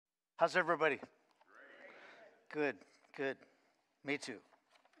How's everybody? Good, good. Me too.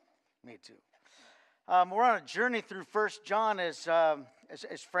 Me too. We're on a journey through First John, as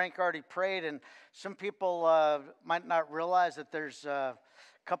Frank already prayed, and some people might not realize that there's a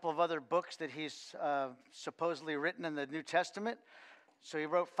couple of other books that he's supposedly written in the New Testament. So he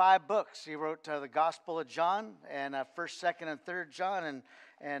wrote 5 books. He wrote the Gospel of John, and First, Second, and Third John,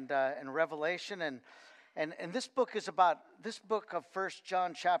 and Revelation, and this book is about this book of First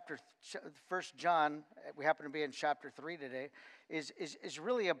John. We happen to be in chapter 3 today. Is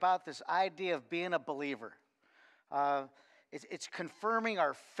really about this idea of being a believer. It's confirming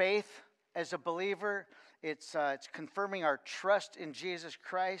our faith as a believer. It's confirming our trust in Jesus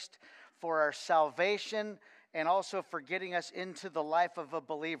Christ for our salvation, and also for getting us into the life of a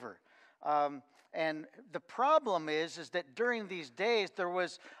believer. And the problem is that during these days, there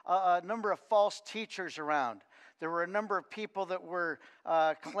was a number of false teachers around. There were a number of people that were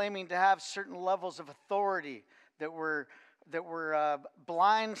claiming to have certain levels of authority that were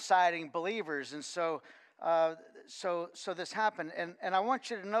blindsiding believers. And so this happened. And I want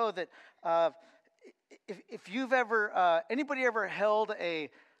you to know that if you've ever, anybody ever held a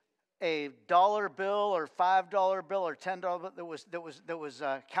dollar bill or $5 bill or $10 bill that was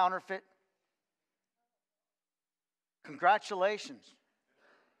counterfeit? Congratulations.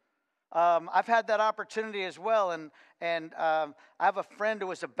 I've had that opportunity as well, and I have a friend who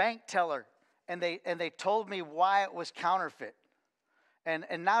was a bank teller, and they told me why it was counterfeit.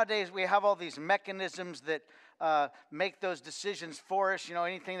 And nowadays we have all these mechanisms that make those decisions for us. You know,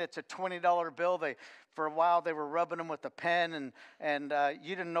 anything that's a $20 bill, for a while they were rubbing them with a pen, and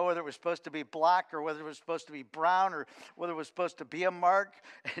you didn't know whether it was supposed to be black or whether it was supposed to be brown or whether it was supposed to be a mark.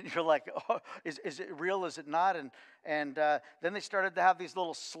 And you're like, oh, is it real? Is it not? And then they started to have these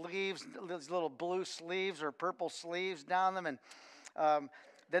little sleeves, these little blue sleeves or purple sleeves down them, and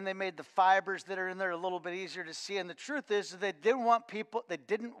then they made the fibers that are in there a little bit easier to see. And the truth is they didn't want people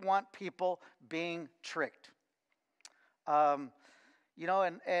being tricked.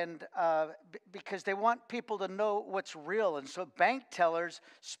 Because they want people to know what's real. And so bank tellers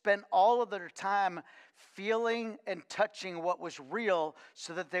spent all of their time feeling and touching what was real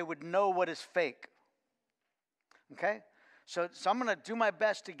so that they would know what is fake. Okay? So I'm going to do my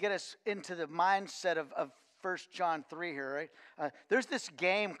best to get us into the mindset of 1 John 3 here, right? There's this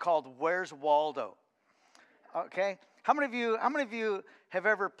game called Where's Waldo? Okay? How many of you have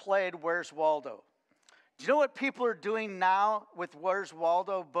ever played Where's Waldo? Do you know what people are doing now with Where's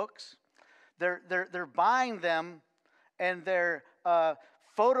Waldo books? They're buying them, and they're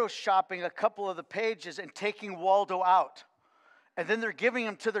photoshopping a couple of the pages and taking Waldo out, and then they're giving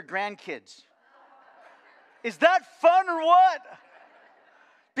them to their grandkids. Is that fun or what?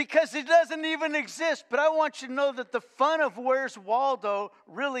 Because it doesn't even exist. But I want you to know that the fun of Where's Waldo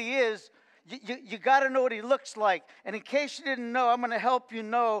really is, you got to know what he looks like. And in case you didn't know, I'm going to help you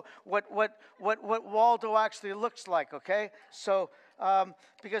know what Waldo actually looks like, okay? So,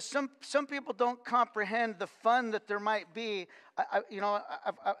 because some people don't comprehend the fun that there might be. When I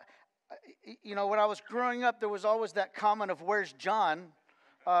was growing up, there was always that comment of where's John?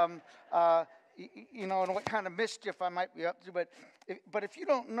 And what kind of mischief I might be up to. But if you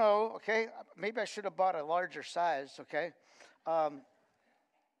don't know, okay, maybe I should have bought a larger size, okay?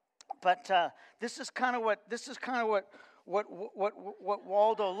 But this is kind of what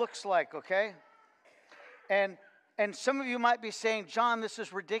Waldo looks like, okay? And some of you might be saying, John, this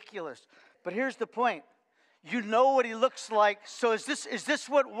is ridiculous. But here's the point. You know what he looks like. So is this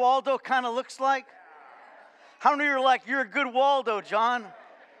what Waldo kind of looks like? How many of you are like, you're a good Waldo, John?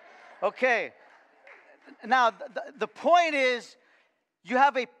 Okay. Now, the point is, you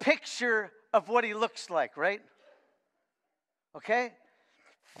have a picture of what he looks like, right? Okay?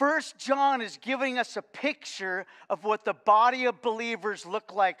 1 John is giving us a picture of what the body of believers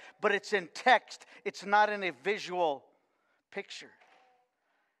look like, but it's in text. It's not in a visual picture.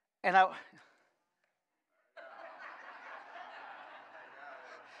 And I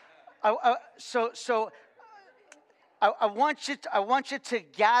want you to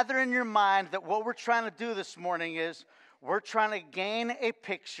gather in your mind that what we're trying to do this morning is we're trying to gain a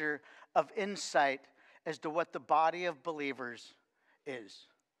picture of insight as to what the body of believers is.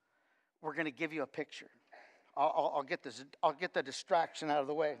 We're going to give you a picture. I'll get the distraction out of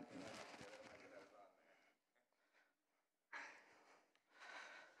the way.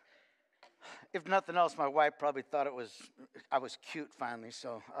 If nothing else, my wife probably thought I was cute finally.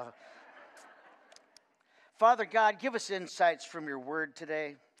 So, Father God, give us insights from your word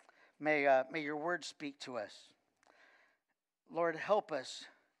today. May your word speak to us. Lord, help us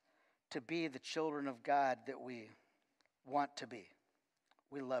to be the children of God that we want to be.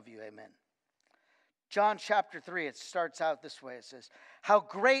 We love you. Amen. John chapter 3, it starts out this way. It says, "How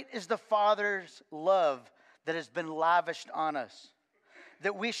great is the Father's love that has been lavished on us,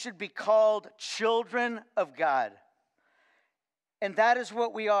 that we should be called children of God. And that is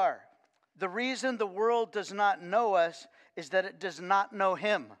what we are. The reason the world does not know us is that it does not know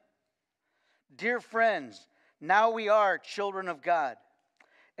him. Dear friends, now we are children of God,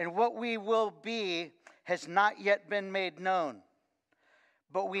 and what we will be has not yet been made known.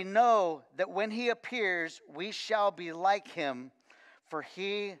 But we know that when he appears, we shall be like him, for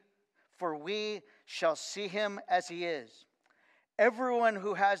we shall see him as he is. Everyone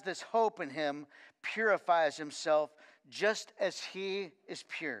who has this hope in him purifies himself just as he is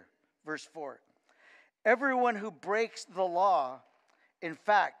pure." Verse 4. "Everyone who breaks the law, in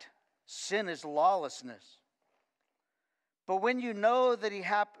fact, sin is lawlessness. But when you know that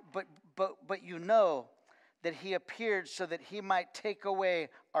you know that he appeared so that he might take away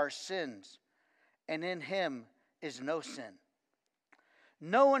our sins, and in him is no sin.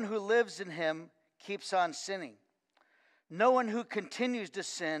 No one who lives in him keeps on sinning. No one who continues to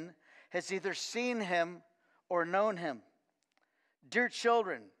sin has either seen him or known him. Dear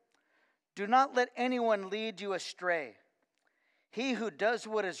children, do not let anyone lead you astray. He who does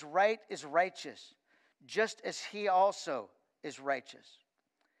what is right is righteous, just as he also is righteous.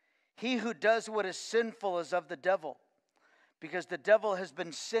 He who does what is sinful is of the devil, because the devil has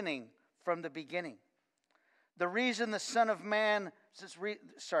been sinning from the beginning. The reason the Son of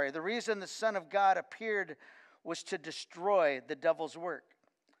God appeared was to destroy the devil's work.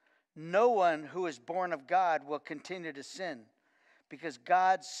 No one who is born of God will continue to sin, because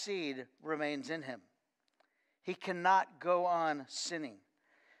God's seed remains in him. He cannot go on sinning,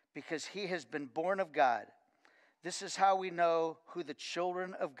 because he has been born of God. This is how we know who the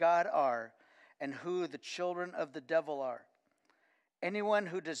children of God are and who the children of the devil are. Anyone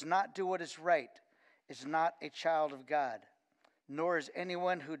who does not do what is right is not a child of God, nor is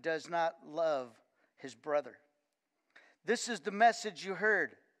anyone who does not love his brother. This is the message you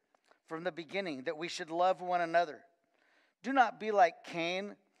heard from the beginning, that we should love one another. Do not be like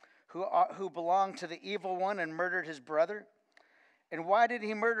Cain, who belonged to the evil one and murdered his brother. And why did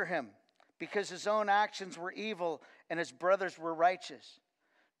he murder him? Because his own actions were evil and his brothers were righteous.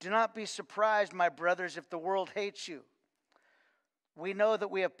 Do not be surprised, my brothers, if the world hates you. We know that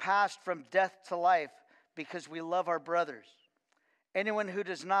we have passed from death to life because we love our brothers. Anyone who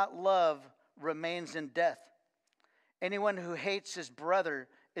does not love remains in death. Anyone who hates his brother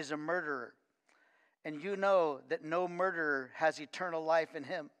is a murderer, and you know that no murderer has eternal life in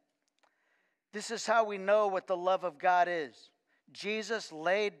him. This is how we know what the love of God is. Jesus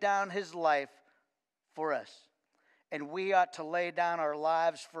laid down his life for us, and we ought to lay down our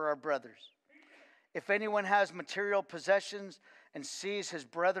lives for our brothers. If anyone has material possessions and sees his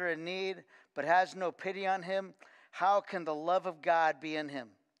brother in need, but has no pity on him, how can the love of God be in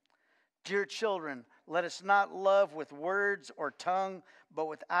him? Dear children, let us not love with words or tongue, but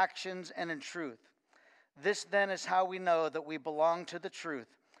with actions and in truth. This then is how we know that we belong to the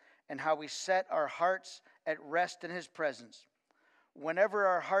truth, and how we set our hearts at rest in his presence. Whenever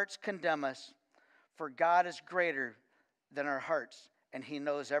our hearts condemn us, for God is greater than our hearts, and he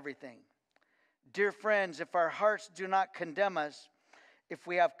knows everything. Dear friends, if our hearts do not condemn us, if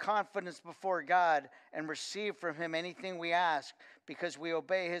we have confidence before God and receive from him anything we ask, because we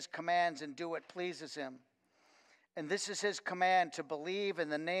obey his commands and do what pleases him. And this is his command, to believe in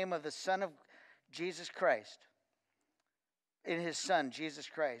the name of the Son of Jesus Christ, in his Son, Jesus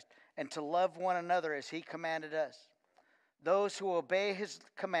Christ, and to love one another as he commanded us. Those who obey his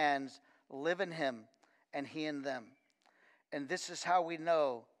commands live in him, and he in them. And this is how we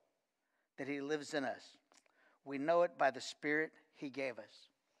know that he lives in us. We know it by the Spirit he gave us.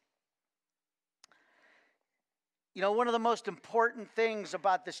 You know, one of the most important things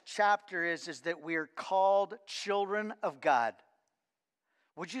about this chapter is that we are called children of God.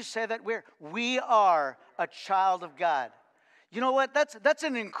 Would you say that? We are a child of God. You know what? That's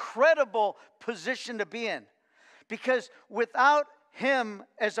an incredible position to be in. Because without him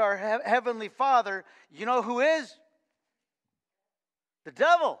as our heavenly Father, you know who is? The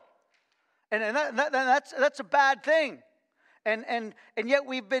devil. And that's a bad thing. And yet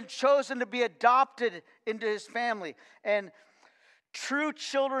we've been chosen to be adopted into his family. And true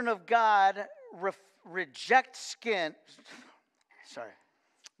children of God reject sin. Sorry,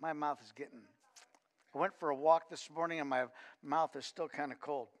 my mouth is getting... I went for a walk this morning and my mouth is still kind of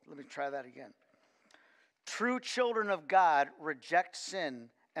cold. Let me try that again. True children of God reject sin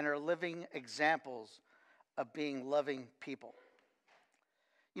and are living examples of being loving people.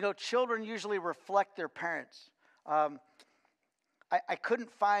 You know, children usually reflect their parents. I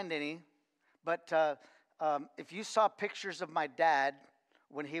couldn't find any, but if you saw pictures of my dad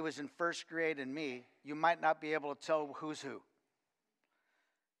when he was in first grade and me, you might not be able to tell who's who.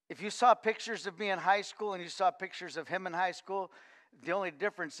 If you saw pictures of me in high school and you saw pictures of him in high school, the only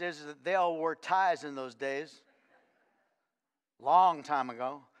difference is that they all wore ties in those days, long time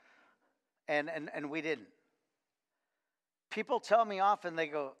ago, and we didn't. People tell me often, they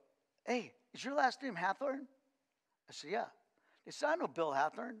go, "Hey, is your last name Hathorn?" I said, "Yeah." They said, "I know Bill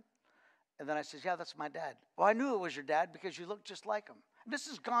Hathorn." And then I said, "Yeah, that's my dad." "Well, I knew it was your dad because you look just like him." And this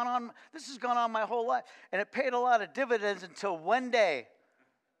has gone on my whole life. And it paid a lot of dividends until one day.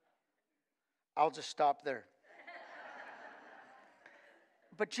 I'll just stop there.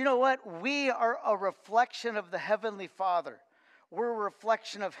 But you know what? We are a reflection of the Heavenly Father. We're a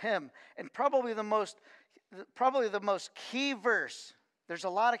reflection of Him. And probably the most key verse, there's a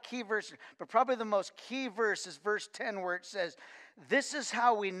lot of key verses, but probably the most key verse is verse 10, where it says, "This is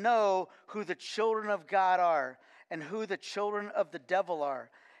how we know who the children of God are and who the children of the devil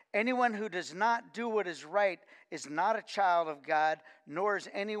are. Anyone who does not do what is right is not a child of God, nor is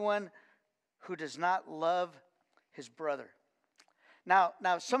anyone who does not love his brother." Now,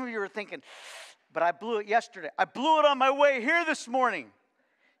 some of you are thinking, "But I blew it yesterday. I blew it on my way here this morning."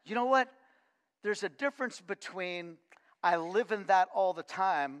 You know what? There's a difference between I live in that all the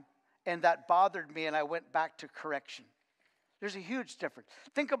time and that bothered me and I went back to correction. There's a huge difference.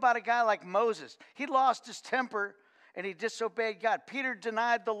 Think about a guy like Moses. He lost his temper and he disobeyed God. Peter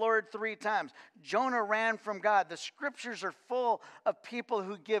denied the Lord 3 times. Jonah ran from God. The scriptures are full of people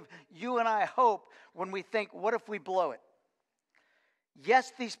who give you and I hope when we think, what if we blow it?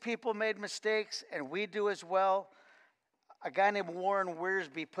 Yes, these people made mistakes, and we do as well. A guy named Warren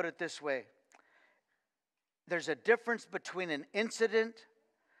Wiersbe put it this way: there's a difference between an incident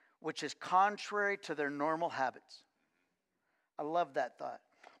which is contrary to their normal habits. I love that thought.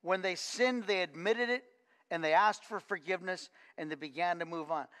 When they sinned, they admitted it, and they asked for forgiveness, and they began to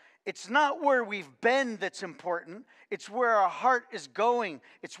move on. It's not where we've been that's important. It's where our heart is going.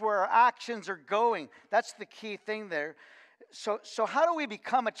 It's where our actions are going. That's the key thing there. So how do we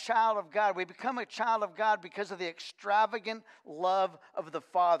become a child of God? We become a child of God because of the extravagant love of the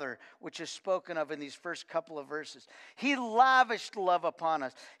Father, which is spoken of in these first couple of verses. He lavished love upon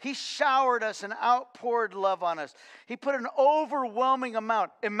us. He showered us and outpoured love on us. He put an overwhelming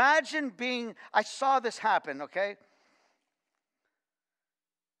amount. Imagine I saw this happen, okay?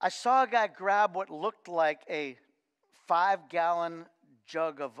 I saw a guy grab what looked like a 5-gallon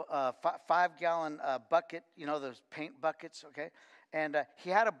jug of 5-gallon bucket, you know, those paint buckets, okay? And he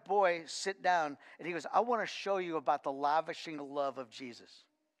had a boy sit down, and he goes, "I want to show you about the lavishing love of Jesus,"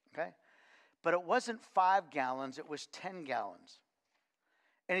 okay? But it wasn't 5 gallons, it was 10 gallons.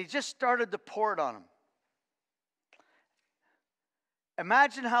 And he just started to pour it on him.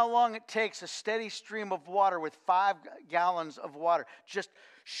 Imagine how long it takes a steady stream of water with 5 gallons of water. Just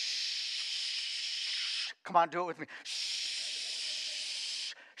shh. Come on, do it with me. Shh.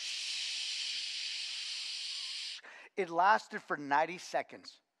 It lasted for 90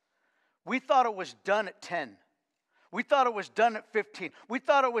 seconds. We thought it was done at 10. We thought it was done at 15. We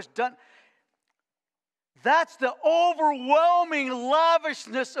thought it was done. That's the overwhelming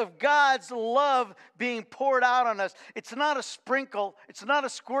lavishness of God's love being poured out on us. It's not a sprinkle. It's not a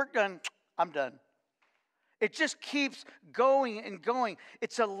squirt gun. I'm done. It just keeps going and going.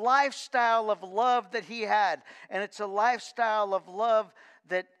 It's a lifestyle of love that He had. And it's a lifestyle of love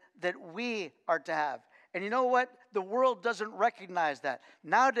that we are to have. And you know what? The world doesn't recognize that.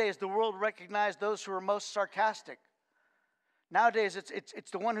 Nowadays, the world recognizes those who are most sarcastic. Nowadays,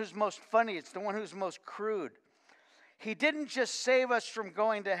 it's the one who's most funny. It's the one who's most crude. He didn't just save us from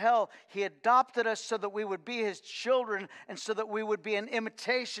going to hell. He adopted us so that we would be His children and so that we would be an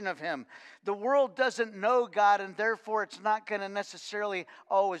imitation of Him. The world doesn't know God, and therefore it's not going to necessarily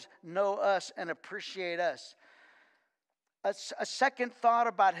always know us and appreciate us. A second thought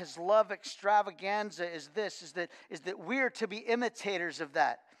about His love extravaganza is that we are to be imitators of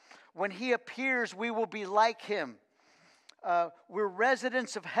that. When He appears, we will be like Him. We're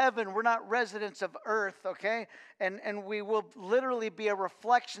residents of heaven. We're not residents of earth, okay? And we will literally be a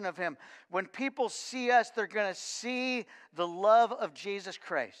reflection of Him. When people see us, they're going to see the love of Jesus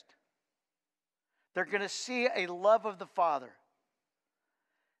Christ. They're going to see a love of the Father.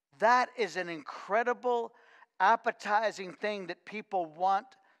 That is an incredible, appetizing thing that people want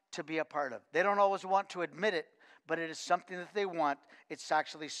to be a part of. They don't always want to admit it, but it is something that they want. It's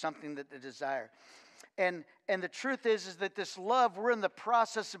actually something that they desire. And the truth is that this love, we're in the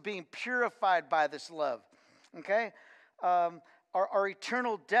process of being purified by this love. Okay? our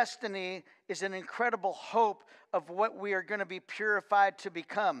eternal destiny is an incredible hope of what we are going to be purified to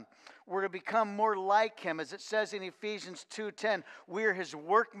become. We're to become more like him. As it says in Ephesians 2:10, we are his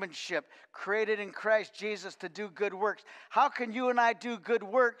workmanship, created in Christ Jesus to do good works. How can you and I do good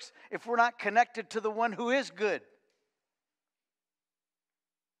works if we're not connected to the one who is good?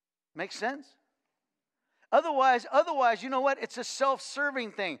 Make sense? Otherwise, you know what? It's a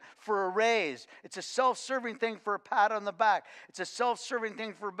self-serving thing for a raise. It's a self-serving thing for a pat on the back. It's a self-serving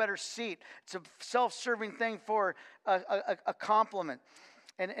thing for a better seat. It's a self-serving thing for a compliment.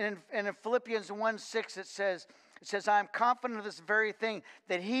 And in Philippians 1:6, it says, I am confident of this very thing,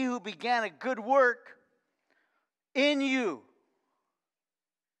 that he who began a good work in you,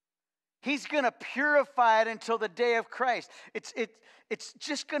 he's going to purify it until the day of Christ. It's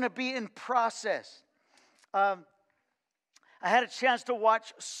just going to be in process. I had a chance to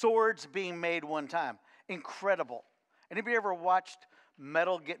watch swords being made one time. Incredible. Anybody ever watched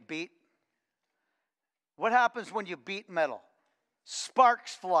metal get beat? What happens when you beat metal?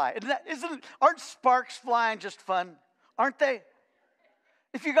 Sparks fly. Aren't sparks flying just fun? Aren't they?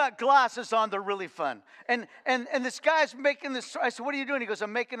 If you got glasses on, they're really fun. And this guy's making this. I said, what are you doing? He goes,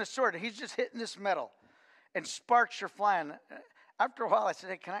 I'm making a sword. He's just hitting this metal. And sparks are flying. After a while, I said,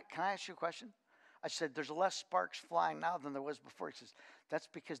 hey, can I ask you a question? I said, there's less sparks flying now than there was before. He says, that's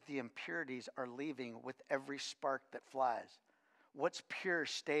because the impurities are leaving with every spark that flies. What's pure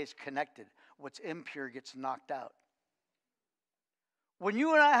stays connected. What's impure gets knocked out. When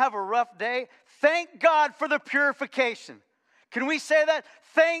you and I have a rough day, thank God for the purification. Can we say that?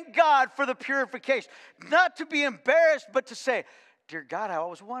 Thank God for the purification. Not to be embarrassed, but to say, dear God, I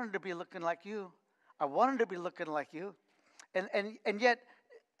always wanted to be looking like you. I wanted to be looking like you. And yet,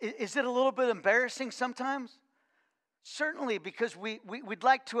 is it a little bit embarrassing sometimes? Certainly, because we'd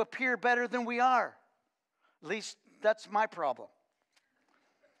like to appear better than we are. At least that's my problem.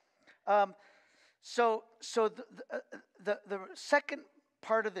 So the second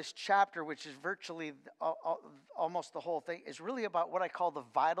part of this chapter, which is virtually almost the whole thing, is really about what I call the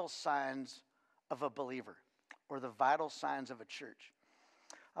vital signs of a believer, or the vital signs of a church.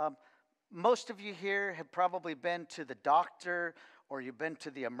 Most of you here have probably been to the doctor, or you've been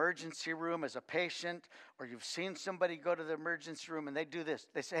to the emergency room as a patient, or you've seen somebody go to the emergency room and they do this.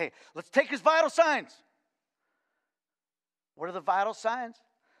 They say, hey, let's take his vital signs. What are the vital signs?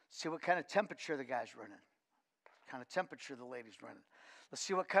 See what kind of temperature the guy's running, what kind of temperature the lady's running. Let's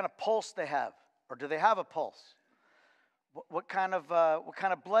see what kind of pulse they have, or do they have a pulse? What kind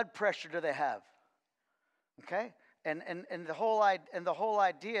of blood pressure do they have? Okay, and the whole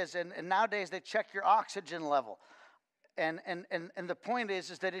idea is, and nowadays they check your oxygen level. And the point is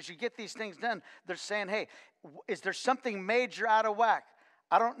that as you get these things done, they're saying, hey, is there something major out of whack?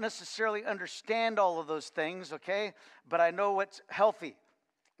 I don't necessarily understand all of those things, okay? But I know what's healthy,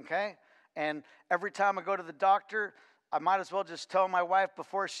 okay? And every time I go to the doctor, I might as well just tell my wife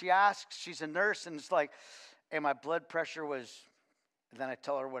before she asks. She's a nurse, and it's like, hey, my blood pressure was, and then I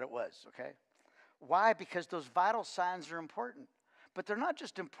tell her what it was, okay? Why? Because those vital signs are important. But they're not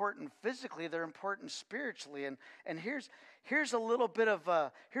just important physically, they're important spiritually. And here's a little bit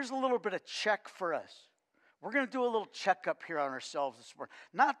of check for us. We're going to do a little checkup here on ourselves this morning.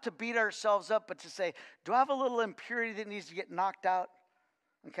 Not to beat ourselves up, but to say, do I have a little impurity that needs to get knocked out?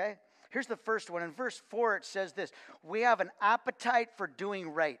 Okay? Here's the first one. In verse 4, it says this: we have an appetite for doing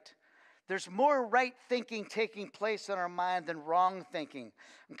right. There's more right thinking taking place in our mind than wrong thinking,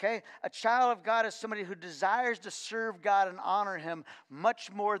 okay? A child of God is somebody who desires to serve God and honor him much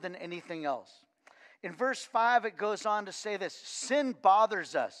more than anything else. In verse 5, it goes on to say this: sin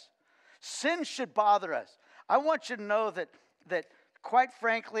bothers us. Sin should bother us. I want you to know that quite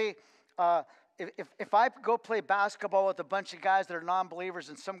frankly, if I go play basketball with a bunch of guys that are non-believers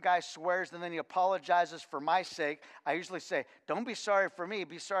and some guy swears and then he apologizes for my sake, I usually say, don't be sorry for me,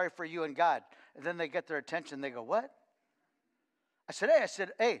 be sorry for you and God. And then they get their attention. They go, what? I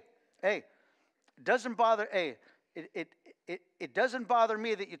said, hey, it doesn't bother, it doesn't bother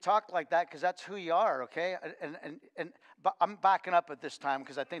me that you talk like that, because that's who you are, okay? But I'm backing up at this time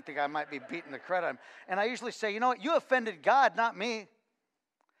because I think the guy might be beating the crud out of him. And I usually say, you know what? You offended God, not me.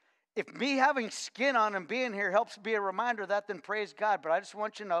 If me having skin on and being here helps be a reminder of that, then praise God. But I just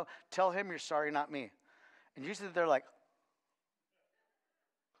want you to know, tell him you're sorry, not me. And usually they're like,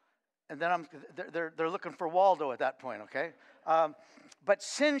 and then they're looking for Waldo at that point, okay? But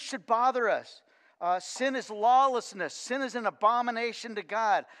sin should bother us. Sin is lawlessness. Sin is an abomination to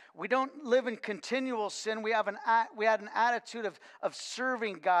God. We don't live in continual sin. We had an attitude of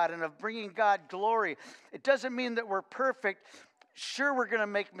serving God and of bringing God glory. It doesn't mean that we're perfect. Sure, we're going to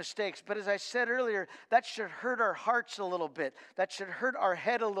make mistakes, but as I said earlier, that should hurt our hearts a little bit. That should hurt our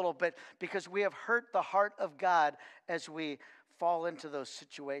head a little bit because we have hurt the heart of God as we fall into those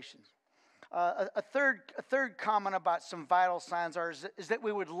situations. A third comment about some vital signs is that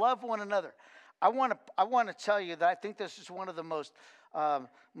we would love one another. I want to tell you that I think this is one of the most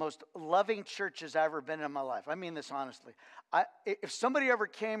loving churches I've ever been in my life. I mean this honestly. If somebody ever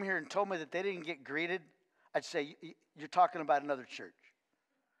came here and told me that they didn't get greeted, I'd say, you're talking about another church.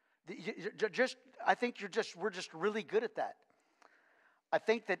 I think we're just really good at that. I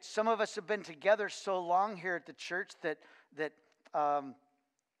think that some of us have been together so long here at the church that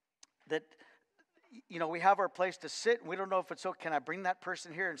we have our place to sit. And we don't know if it's okay. Can I bring that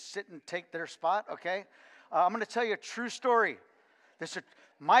person here and sit and take their spot? Okay. I'm going to tell you a true story.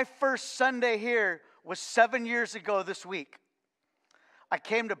 My first Sunday here was 7 years ago this week. I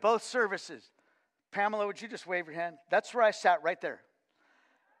came to both services. Pamela, would you just wave your hand? That's where I sat, right there.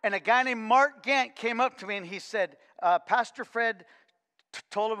 And a guy named Mark Gant came up to me and he said, Pastor Fred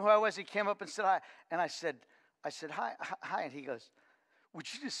told him who I was. He came up and said hi. And I said, hi. And he goes, would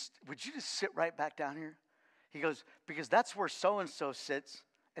you just sit right back down here? He goes, because that's where so-and-so sits.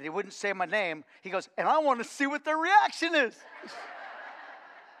 And he wouldn't say my name. He goes, and I want to see what their reaction is.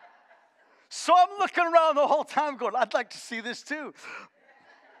 So I'm looking around the whole time going, I'd like to see this too.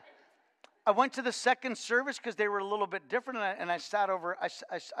 I went to the second service because they were a little bit different, and I sat over. I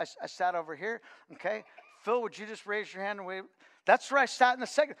sat over here. Okay, Phil, would you just raise your hand and wave? That's where I sat in the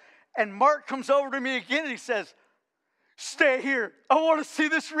second. And Mark comes over to me again, and he says, "Stay here. I want to see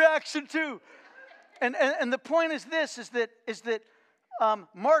this reaction too." And the point is this: is that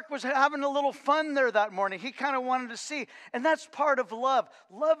Mark was having a little fun there that morning. He kind of wanted to see, and that's part of love.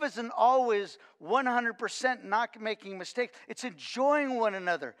 Love isn't always 100% not making mistakes. It's enjoying one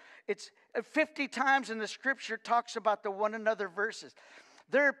another. It's 50 times in the scripture talks about the one another verses.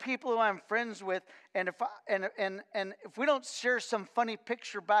 There are people who I'm friends with, and if we don't share some funny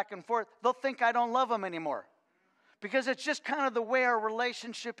picture back and forth, they'll think I don't love them anymore. Because it's just kind of the way our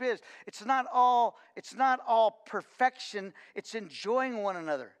relationship is. It's not all perfection. It's enjoying one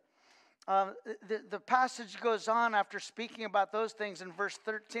another. The passage goes on after speaking about those things in verse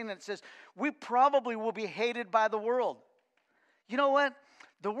 13, and it says, we probably will be hated by the world. You know what?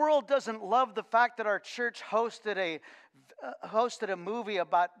 The world doesn't love the fact that our church hosted a movie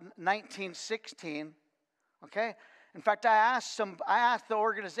about 1916, okay? In fact, I asked the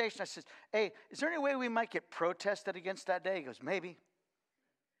organization, I said, hey, is there any way we might get protested against that day? He goes, maybe.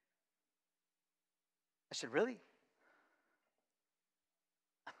 I said, really?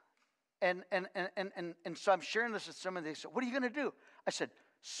 And so I'm sharing this with somebody. They said, what are you going to do? I said,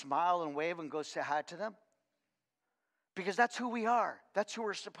 smile and wave and go say hi to them. Because that's who we are. That's who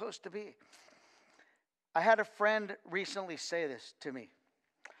we're supposed to be. I had a friend recently say this to me.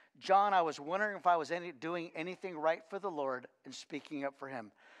 John, I was wondering if I was doing anything right for the Lord and speaking up for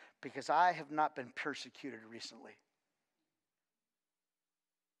him, because I have not been persecuted recently.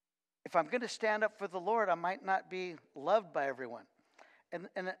 If I'm going to stand up for the Lord, I might not be loved by everyone. And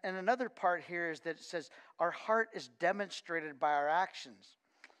another part here is that it says our heart is demonstrated by our actions.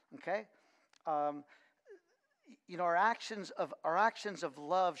 Okay? Our actions of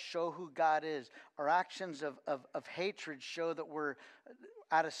love show who God is. Our actions of hatred show that we're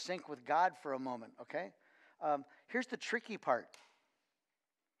out of sync with God for a moment, okay? Here's the tricky part.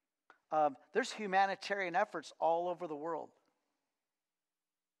 There's humanitarian efforts all over the world.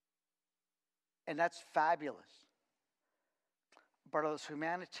 And that's fabulous. But are those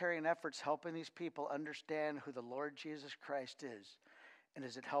humanitarian efforts helping these people understand who the Lord Jesus Christ is? And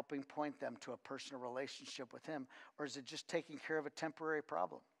is it helping point them to a personal relationship with him? Or is it just taking care of a temporary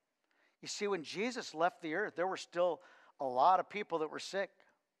problem? You see, when Jesus left the earth, there were still a lot of people that were sick.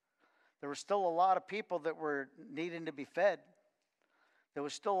 There were still a lot of people that were needing to be fed. There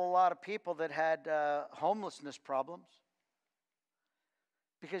was still a lot of people that had homelessness problems.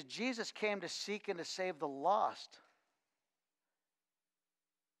 Because Jesus came to seek and to save the lost.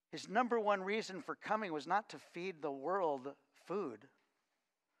 His number one reason for coming was not to feed the world food.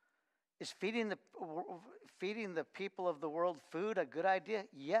 Is feeding the people of the world food a good idea?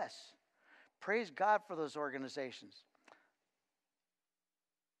 Yes. Praise God for those organizations.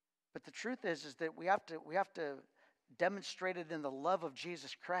 But the truth is that we have to demonstrate it in the love of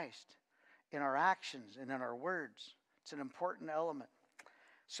Jesus Christ, in our actions and in our words. It's an important element.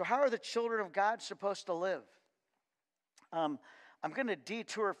 So how are the children of God supposed to live? I'm going to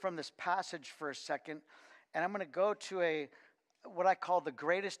detour from this passage for a second, and I'm going to go to what I call the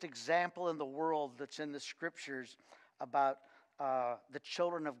greatest example in the world that's in the scriptures about the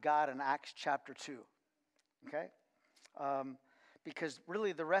children of God in Acts chapter 2. Okay? because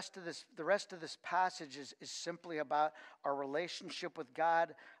really the rest of this passage is simply about our relationship with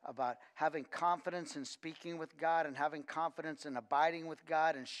God, about having confidence in speaking with God, and having confidence in abiding with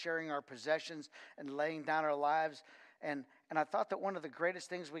God, and sharing our possessions and laying down our lives. And I thought that one of the greatest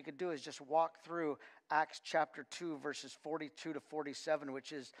things we could do is just walk through Acts chapter 2, verses 42 to 47,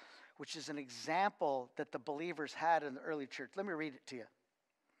 which is an example that the believers had in the early church. Let me read it to you.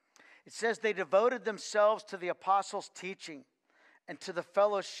 It says, they devoted themselves to the apostles' teaching and to the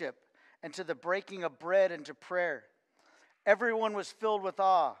fellowship and to the breaking of bread and to prayer. Everyone was filled with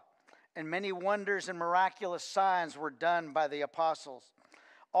awe, and many wonders and miraculous signs were done by the apostles.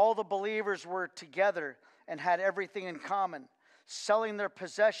 All the believers were together and had everything in common, selling their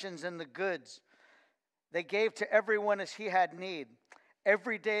possessions and the goods. They gave to everyone as he had need.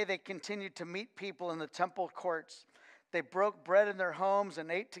 Every day they continued to meet people in the temple courts. They broke bread in their homes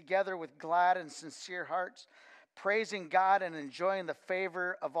and ate together with glad and sincere hearts, praising God and enjoying the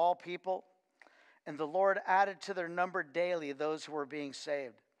favor of all people. And the Lord added to their number daily those who were being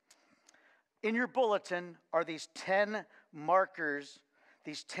saved. In your bulletin are these 10 markers,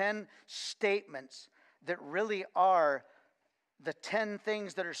 these 10 statements that really are the 10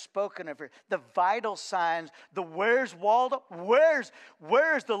 things that are spoken of here. The vital signs, the where's Waldo?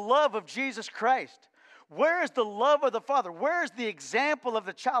 Where's the love of Jesus Christ? Where is the love of the Father? Where is the example of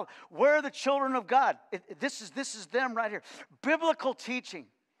the child? Where are the children of God? This is them right here. Biblical teaching.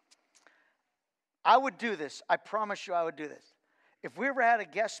 I would do this. I promise you I would do this. If we ever had a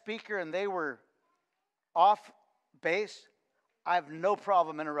guest speaker and they were off base, I have no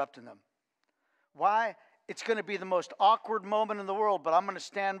problem interrupting them. Why? It's going to be the most awkward moment in the world, but I'm going to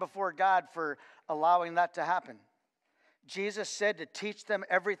stand before God for allowing that to happen. Jesus said to teach them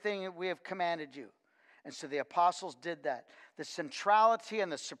everything that we have commanded you. And so the apostles did that. The centrality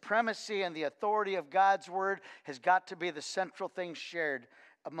and the supremacy and the authority of God's word has got to be the central thing shared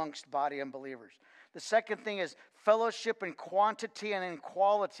amongst body and believers. The second thing is fellowship in quantity and in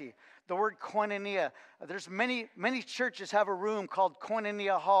quality. The word koinonia. There's many churches have a room called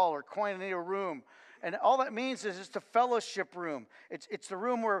koinonia hall or koinonia room. And all that means is it's a fellowship room. It's the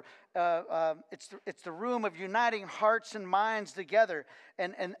room where it's the room of uniting hearts and minds together,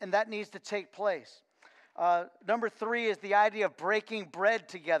 and that needs to take place. Number 3 is the idea of breaking bread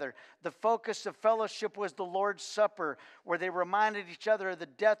together. The focus of fellowship was the Lord's Supper, where they reminded each other of the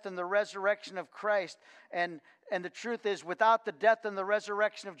death and the resurrection of Christ. And the truth is, without the death and the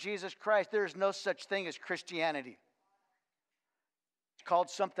resurrection of Jesus Christ, there is no such thing as Christianity. It's called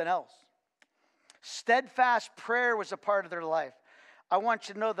something else. Steadfast prayer was a part of their life. I want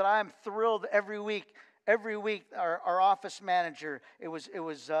you to know that I am thrilled every week. Every week, our office manager, it was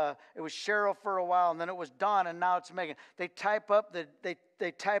Cheryl for a while, and then it was Dawn, and now it's Megan. They type up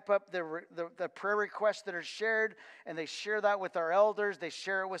the prayer requests that are shared, and they share that with our elders. They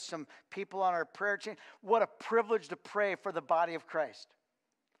share it with some people on our prayer chain. What a privilege to pray for the body of Christ.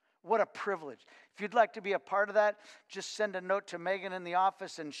 What a privilege. If you'd like to be a part of that, just send a note to Megan in the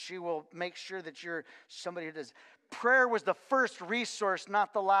office, and she will make sure that you're somebody who does. Prayer was the first resource,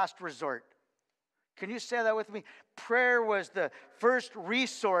 not the last resort. Can you say that with me? Prayer was the first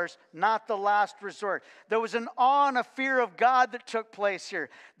resource, not the last resort. There was an awe and a fear of God that took place here.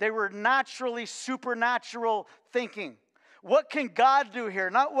 They were naturally supernatural thinking. What can God do here?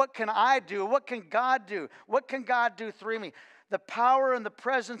 Not what can I do? What can God do? What can God do through me? The power and the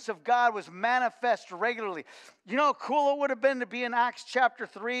presence of God was manifest regularly. You know how cool it would have been to be in Acts chapter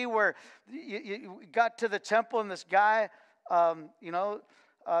 3 where you got to the temple and this guy,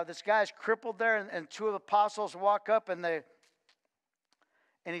 this guy's crippled there, and 2 of the apostles walk up and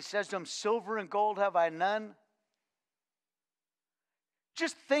he says to them, silver and gold have I none.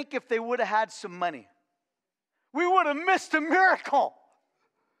 Just think if they would have had some money. We would have missed a miracle.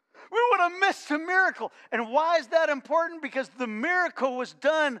 We would have missed a miracle. And why is that important? Because the miracle was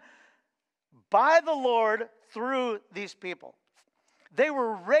done by the Lord through these people. They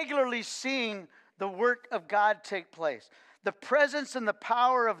were regularly seeing the work of God take place. The presence and the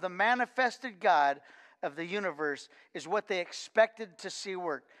power of the manifested God of the universe is what they expected to see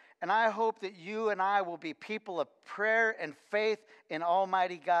work. And I hope that you and I will be people of prayer and faith in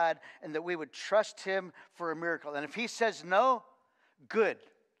Almighty God, and that we would trust Him for a miracle. And if He says no, good.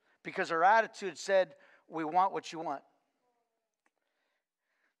 Because our attitude said, we want what you want.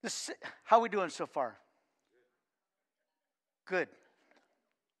 How are we doing so far? Good.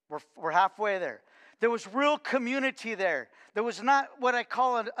 We're halfway there. There was real community there. There was not what I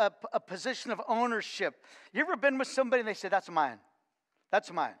call a position of ownership. You ever been with somebody and they say, that's mine.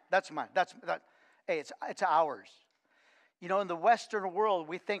 That's mine. That's mine. Hey, it's ours. You know, in the Western world,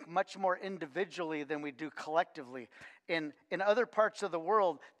 we think much more individually than we do collectively. In other parts of the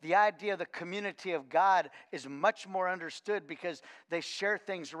world, the idea of the community of God is much more understood because they share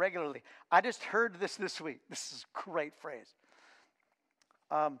things regularly. I just heard this week. This is a great phrase.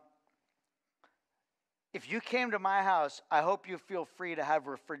 If you came to my house, I hope you feel free to have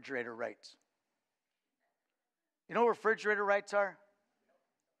refrigerator rights. You know what refrigerator rights are?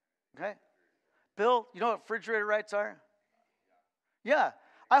 Okay. Bill, you know what refrigerator rights are? Yeah.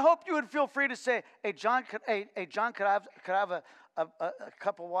 I hope you would feel free to say, hey, John, could I have a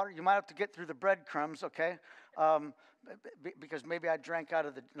cup of water? You might have to get through the breadcrumbs, okay? Because maybe I drank out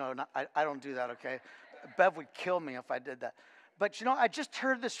of the, no, I don't do that, okay? Bev would kill me if I did that. But, you know, I just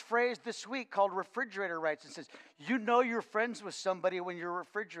heard this phrase this week called refrigerator rights. It says, you know you're friends with somebody when your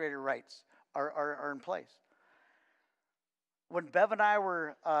refrigerator rights are in place. When Bev and I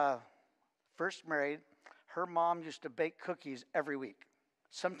were first married, her mom used to bake cookies every week,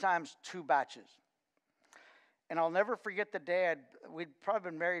 sometimes 2 batches. And I'll never forget the day we'd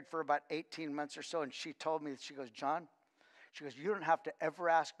probably been married for about 18 months or so, and she told me, she goes, John, she goes, you don't have to ever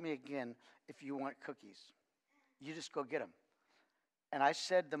ask me again if you want cookies. You just go get them. And I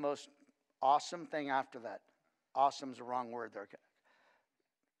said the most awesome thing after that. Awesome's the wrong word there.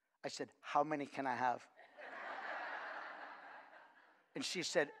 I said, how many can I have? And she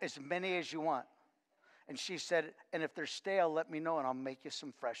said, as many as you want. And she said, and if they're stale, let me know and I'll make you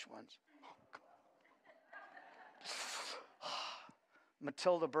some fresh ones.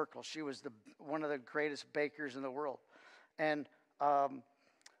 Matilda Burkle, she was one of the greatest bakers in the world. And I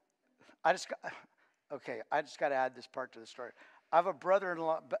just got to add this part to the story. I have a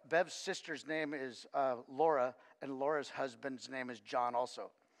brother-in-law. Bev's sister's name is Laura, and Laura's husband's name is John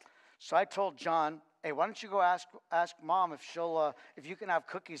also. So I told John, hey, why don't you go ask Mom if you can have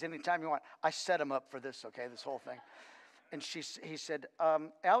cookies anytime you want. I set him up for this, okay, this whole thing. And he said,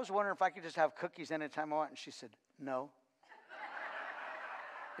 I was wondering if I could just have cookies anytime I want. And she said, no.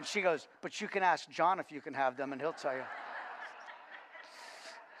 And she goes, but you can ask John if you can have them, and he'll tell you.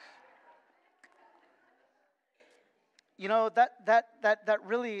 You know, that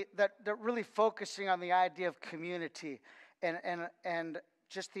really focusing on the idea of community and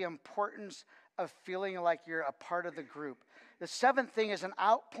just the importance of feeling like you're a part of the group. The 7th thing is an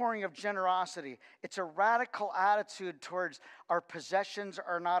outpouring of generosity. It's a radical attitude towards our possessions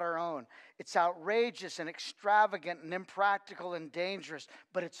are not our own. It's outrageous and extravagant and impractical and dangerous,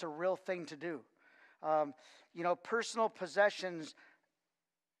 but it's a real thing to do. You know, personal possessions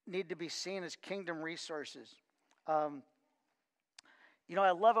need to be seen as kingdom resources. You know,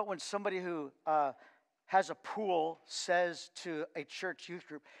 I love it when somebody who has a pool says to a church youth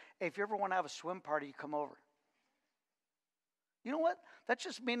group, hey, if you ever want to have a swim party, you come over. You know what? That's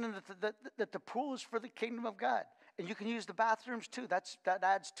just meaning that the pool is for the kingdom of God. And you can use the bathrooms too. That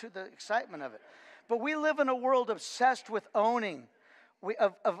adds to the excitement of it. But we live in a world obsessed with owning,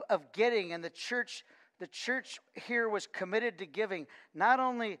 of getting. And the church here was committed to giving, not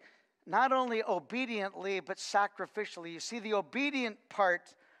only obediently, but sacrificially. You see, the obedient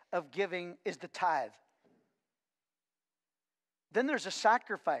part of giving is the tithe. Then there's a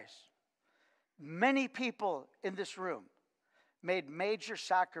sacrifice. Many people in this room made major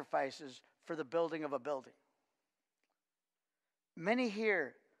sacrifices for the building of a building. Many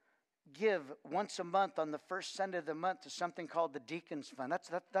here give once a month on the first Sunday of the month to something called the Deacons Fund.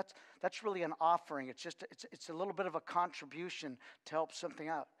 That's really an offering. It's a little bit of a contribution to help something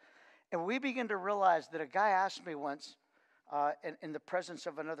out. And we begin to realize that a guy asked me once, in the presence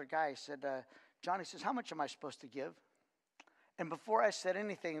of another guy, he said, John, he says, how much am I supposed to give? And before I said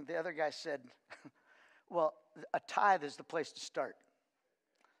anything, the other guy said, well, a tithe is the place to start.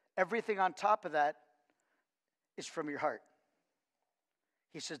 Everything on top of that is from your heart.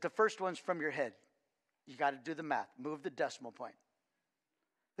 He says, the first one's from your head. You got to do the math. Move the decimal point.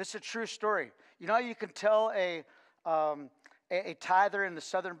 This is a true story. You know how you can tell a tither in the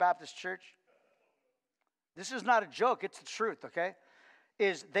Southern Baptist Church? This is not a joke. It's the truth, okay?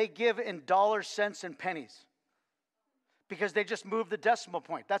 Is they give in dollars, cents, and pennies. Because they just move the decimal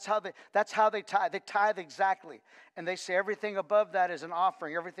point. That's how they tithe. They tithe exactly. And they say everything above that is an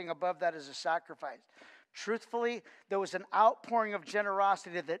offering. Everything above that is a sacrifice. Truthfully, there was an outpouring of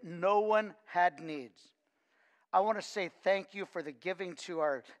generosity that no one had needs. I want to say thank you for the giving to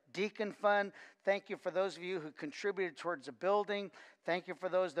our Deacon Fund. Thank you for those of you who contributed towards the building. Thank you for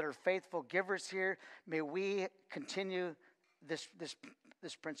those that are faithful givers here. May we continue this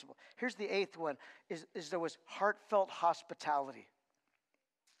principle. Here's the 8th one, is there was heartfelt hospitality.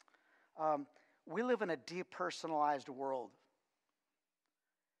 We live in a depersonalized world.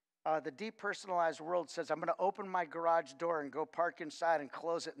 The depersonalized world says, I'm going to open my garage door and go park inside and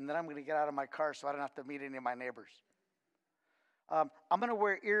close it, and then I'm going to get out of my car so I don't have to meet any of my neighbors. I'm going to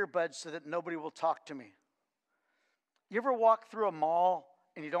wear earbuds so that nobody will talk to me. You ever walk through a mall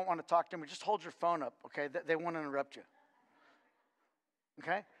and you don't want to talk to them? Just hold your phone up, okay? They won't interrupt you,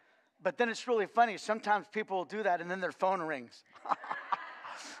 okay? But then it's really funny. Sometimes people will do that and then their phone rings.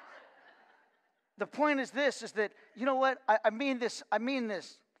 The point is this, is that, you know what? I mean this.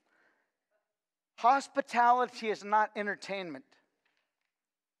 Hospitality is not entertainment.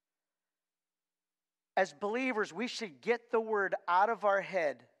 As believers, we should get the word out of our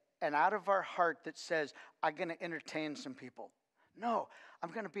head and out of our heart that says, I'm going to entertain some people. No,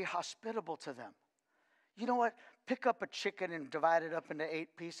 I'm going to be hospitable to them. You know what? Pick up a chicken and divide it up into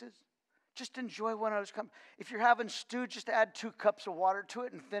 8 pieces. Just enjoy one of those. If you're having stew, just add 2 cups of water to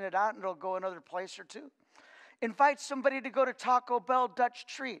it and thin it out, and it'll go another place or 2. Invite somebody to go to Taco Bell Dutch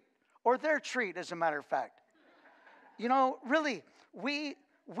Treat, or their treat, as a matter of fact. You know, really, we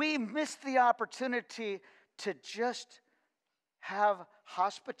miss the opportunity to just have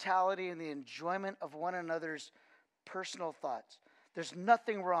hospitality and the enjoyment of one another's personal thoughts. There's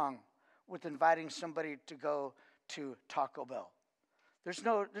nothing wrong with inviting somebody to go to Taco Bell. There's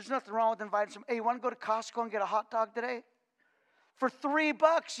nothing wrong with inviting somebody. Hey, you want to go to Costco and get a hot dog today? For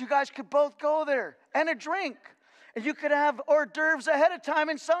 $3, you guys could both go there, and a drink. And you could have hors d'oeuvres ahead of time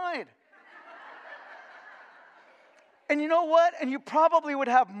inside. And you know what? And you probably would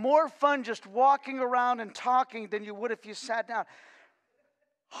have more fun just walking around and talking than you would if you sat down.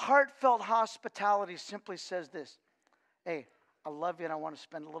 Heartfelt hospitality simply says this. Hey, I love you and I want to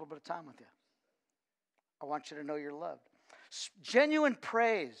spend a little bit of time with you. I want you to know you're loved. Genuine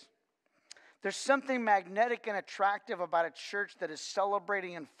praise. There's something magnetic and attractive about a church that is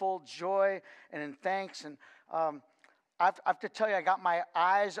celebrating in full joy and in thanks. And I have to tell you, I got my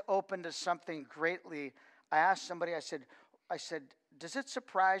eyes open to something greatly. I asked somebody, I said, does it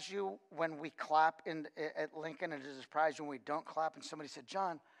surprise you when we clap at Lincoln, and does it surprise you when we don't clap? And somebody said,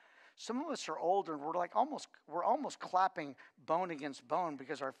 John, some of us are older and we're almost clapping bone against bone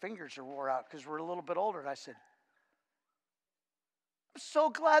because our fingers are wore out because we're a little bit older. And I said, I'm so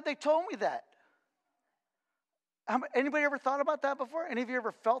glad they told me that. Anybody ever thought about that before? Any of you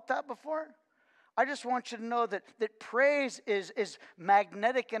ever felt that before? I just want you to know that praise is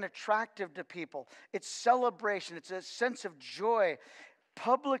magnetic and attractive to people. It's celebration. It's a sense of joy.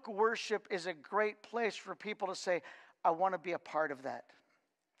 Public worship is a great place for people to say, I want to be a part of that.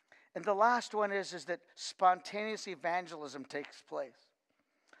 And the last one is that spontaneous evangelism takes place.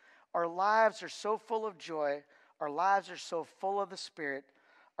 Our lives are so full of joy. Our lives are so full of the Spirit.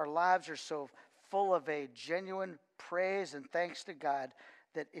 Our lives are so full of a genuine praise and thanks to God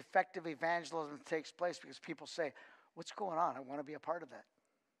that effective evangelism takes place because people say, what's going on? I want to be a part of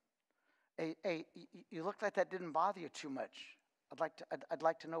that. Hey, you look like that didn't bother you too much. I'd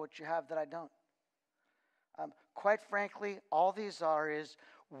like to know what you have that I don't. Quite frankly, all these is,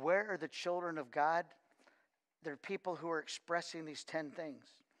 where are the children of God? They're people who are expressing these 10 things.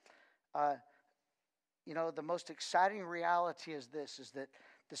 The most exciting reality is this, is that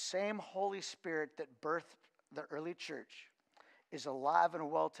the same Holy Spirit that birthed the early church is alive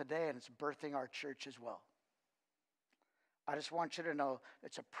and well today, and it's birthing our church as well. I just want you to know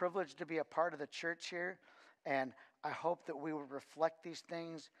it's a privilege to be a part of the church here, and I hope that we will reflect these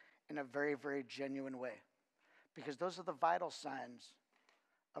things in a very, very genuine way, because those are the vital signs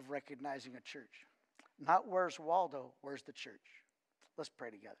of recognizing a church. Not where's Waldo, where's the church? Let's pray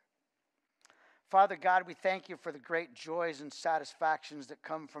together. Father God, we thank you for the great joys and satisfactions that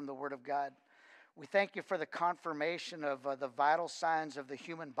come from the Word of God. We thank you for the confirmation of the vital signs of the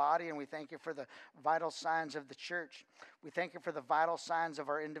human body, and we thank you for the vital signs of the church. We thank you for the vital signs of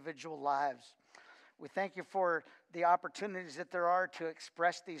our individual lives. We thank you for the opportunities that there are to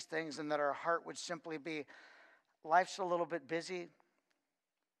express these things, and that our heart would simply be, life's a little bit busy,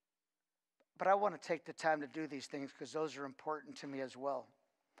 but I want to take the time to do these things because those are important to me as well.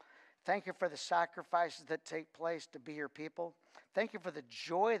 Thank you for the sacrifices that take place to be your people. Thank you for the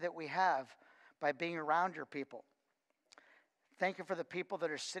joy that we have by being around your people. Thank you for the people that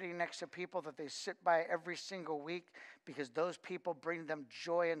are sitting next to people that they sit by every single week, because those people bring them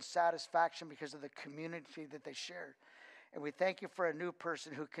joy and satisfaction because of the community that they share. And we thank you for a new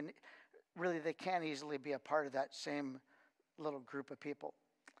person who they can't easily be a part of that same little group of people.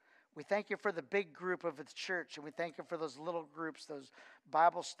 We thank you for the big group of the church, and we thank you for those little groups, those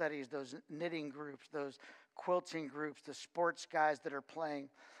Bible studies, those knitting groups, those quilting groups, the sports guys that are playing.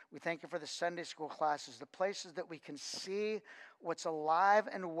 We thank you for the Sunday school classes, the places that we can see what's alive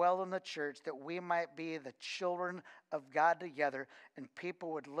and well in the church, that we might be the children of God together, and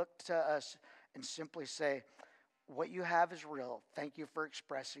people would look to us and simply say, what you have is real. Thank you for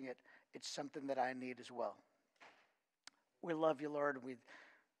expressing it. It's something that I need as well. We love you, Lord. We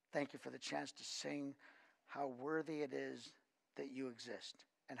thank you for the chance to sing how worthy it is that you exist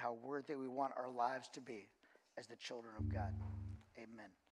and how worthy we want our lives to be as the children of God. Amen.